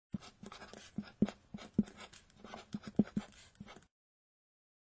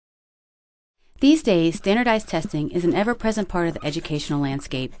These days, standardized testing is an ever-present part of the educational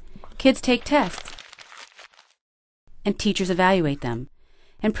landscape. Kids take tests, and teachers evaluate them.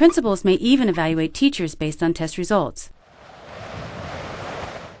 And principals may even evaluate teachers based on test results.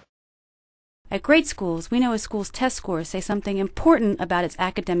 At GreatSchools, we know a school's test scores say something important about its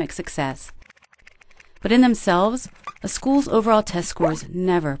academic success. But in themselves, a school's overall test scores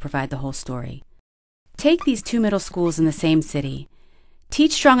never provide the whole story. Take these two middle schools in the same city.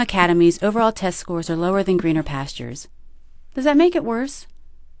 Teach Strong Academy's overall test scores are lower than Greener Pastures. Does that make it worse?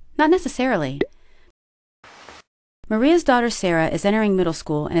 Not necessarily. Maria's daughter Sarah is entering middle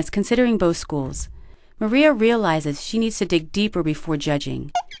school and is considering both schools. Maria realizes she needs to dig deeper before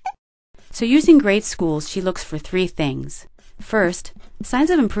judging. So using GreatSchools, she looks for three things. First, signs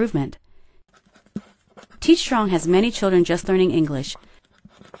of improvement. Teach Strong has many children just learning English,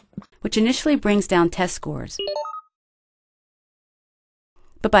 which initially brings down test scores.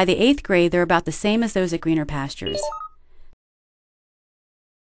 But by the 8th grade, they're about the same as those at Greener Pastures.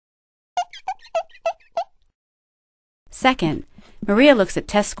 Second, Maria looks at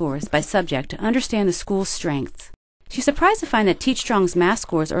test scores by subject to understand the school's strengths. She's surprised to find that Teach Strong's math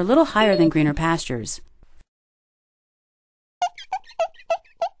scores are a little higher than Greener Pastures.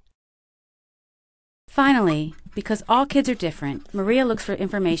 Finally, because all kids are different, Maria looks for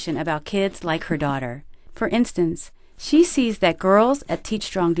information about kids like her daughter. For instance, she sees that girls at Teach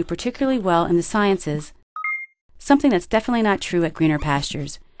Strong do particularly well in the sciences, something that's definitely not true at Greener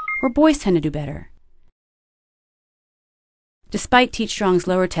Pastures, where boys tend to do better. Despite Teach Strong's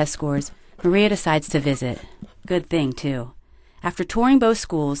lower test scores, Maria decides to visit. Good thing, too. After touring both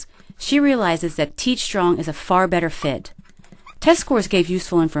schools, she realizes that Teach Strong is a far better fit. Test scores gave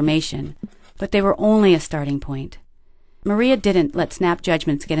useful information, but they were only a starting point. Maria didn't let snap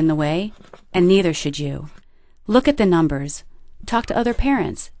judgments get in the way, and neither should you. Look at the numbers, talk to other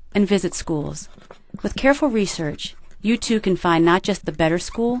parents, and visit schools. With careful research, you too can find not just the better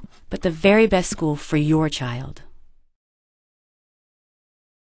school, but the very best school for your child.